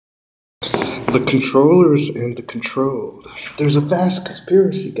The controllers and the controlled. There's a vast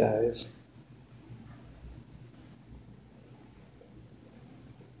conspiracy, guys.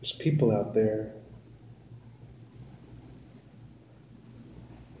 There's people out there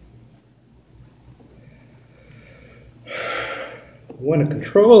who want to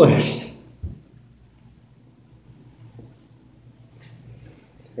control us.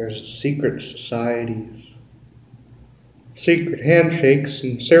 There's secret societies, secret handshakes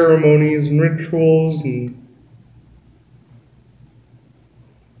and ceremonies and rituals and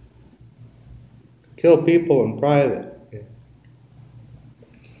kill people in private.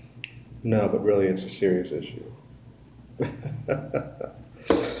 No, but really it's a serious issue.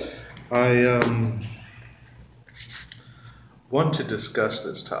 I want to discuss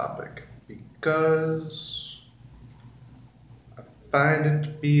this topic because I find it to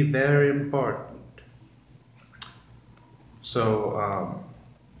be very important. So,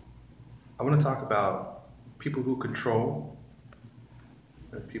 I want to talk about people who control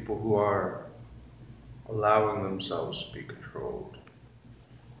and people who are allowing themselves to be controlled.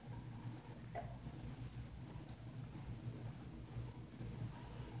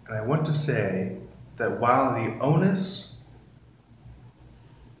 And I want to say that while the onus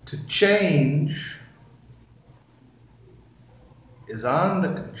to change is on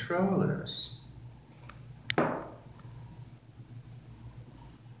the controllers,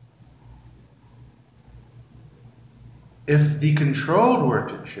 if the controlled were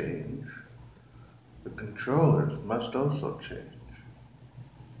to change, the controllers must also change.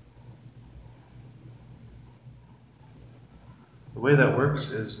 The way that works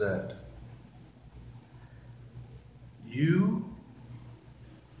is that you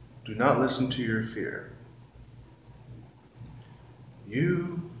do not listen to your fear.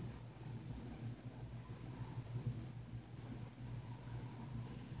 You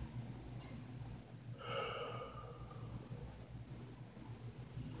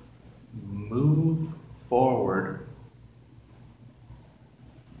move forward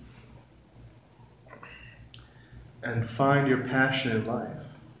and find your passion in life.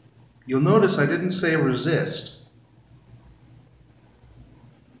 You'll notice I didn't say resist.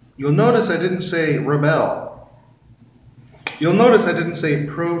 You'll notice I didn't say rebel. You'll notice I didn't say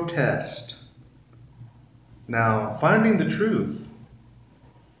protest. Now, finding the truth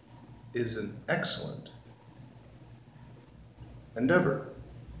is an excellent endeavor.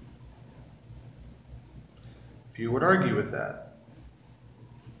 Few would argue with that.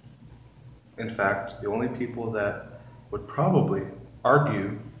 In fact, the only people that would probably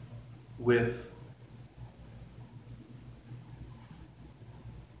argue with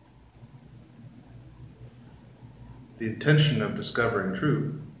the intention of discovering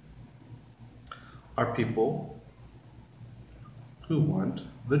truth are people who want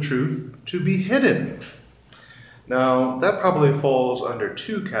the truth to be hidden. Now, that probably falls under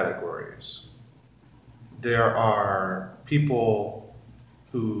two categories. There are people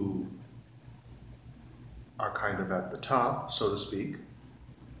who are kind of at the top, so to speak,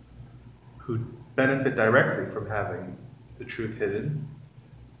 who benefit directly from having the truth hidden.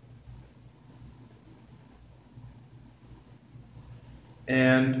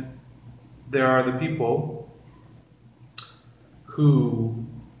 And there are the people who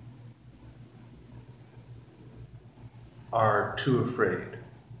are too afraid.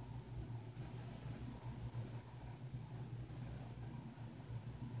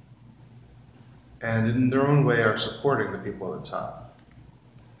 And in their own way are supporting the people at the top.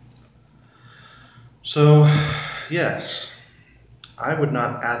 So, yes, I would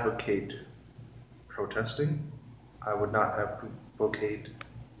not advocate protesting. I would not advocate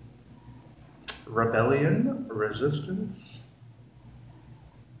rebellion, resistance.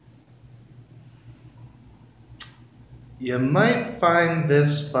 You might find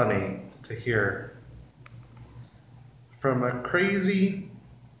this funny to hear from a crazy,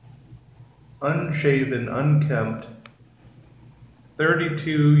 unshaven, unkempt,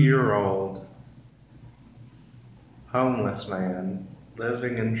 32-year-old homeless man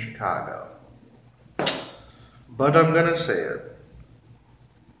living in Chicago. But I'm gonna say it.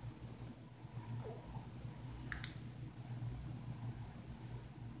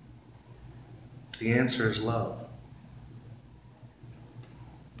 The answer is love.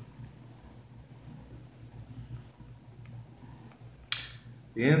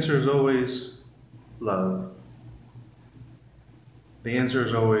 The answer is always love. The answer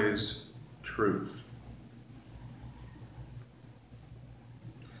is always truth.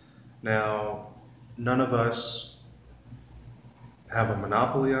 Now, none of us have a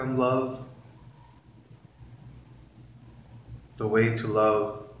monopoly on love. The way to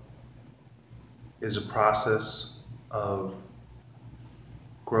love is a process of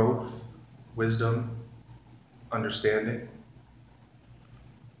growth, wisdom, understanding.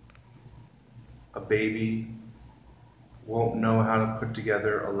 A baby won't know how to put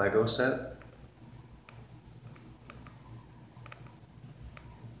together a Lego set.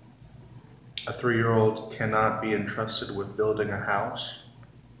 A 3-year-old cannot be entrusted with building a house.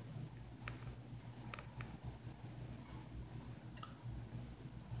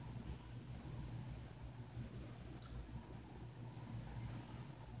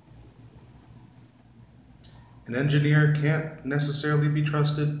 An engineer can't necessarily be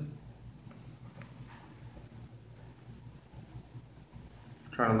trusted. I'm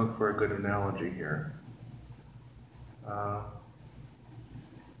trying to look for a good analogy here.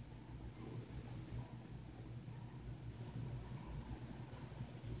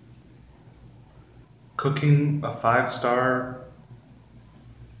 Cooking a 5-star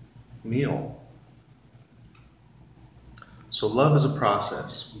meal. So love is a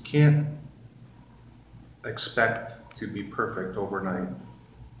process. We can't expect to be perfect overnight.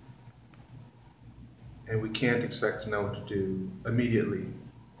 And we can't expect to know what to do immediately.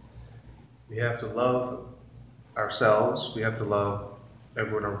 We have to love ourselves. We have to love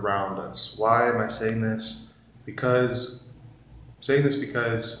everyone around us. Why am I saying this? Because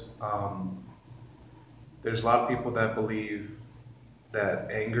there's a lot of people that believe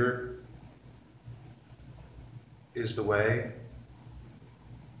that anger is the way.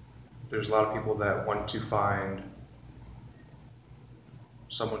 There's a lot of people that want to find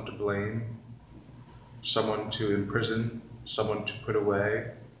someone to blame, someone to imprison, someone to put away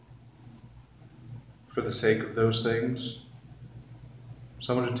for the sake of those things,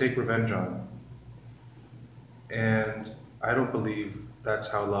 someone to take revenge on. And I don't believe that's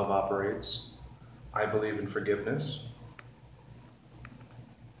how love operates. I believe in forgiveness.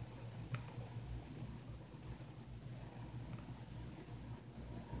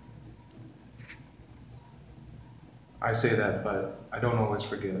 I say that, but I don't always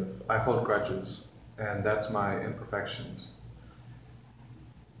forgive. I hold grudges, and that's my imperfections.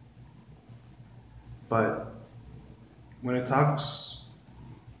 But when it talks,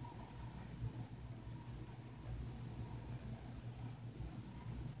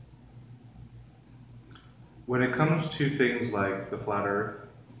 when it comes to things like the flat earth,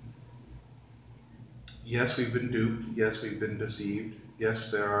 yes, we've been duped. Yes, we've been deceived.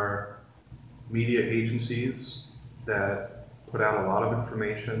 Yes, there are media agencies that put out a lot of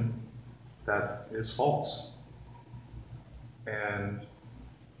information that is false. And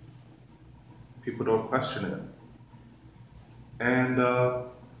people don't question it. And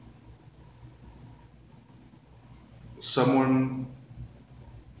someone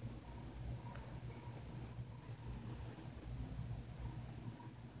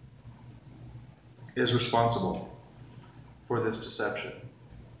is responsible for this deception.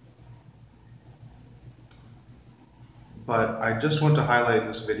 But I just want to highlight in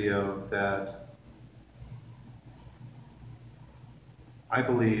this video that I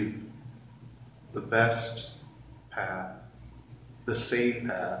believe the best path, the sane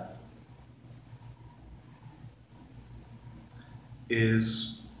path,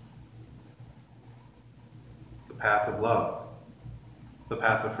 is the path of love, the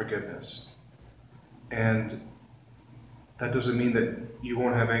path of forgiveness. And that doesn't mean that you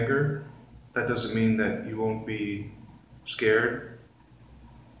won't have anger. That doesn't mean that you won't be scared.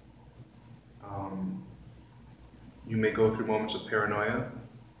 You may go through moments of paranoia.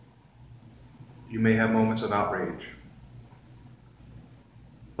 You may have moments of outrage.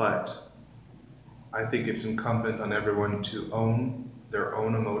 But I think it's incumbent on everyone to own their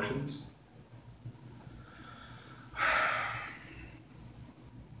own emotions.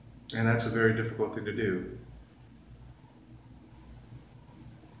 And that's a very difficult thing to do.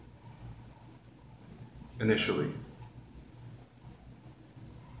 Initially.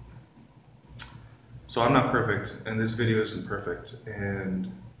 So I'm not perfect, and this video isn't perfect, and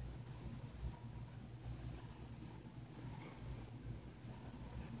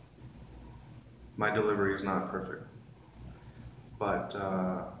my delivery is not perfect. But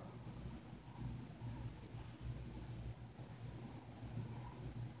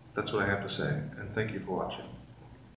that's what I have to say, and thank you for watching.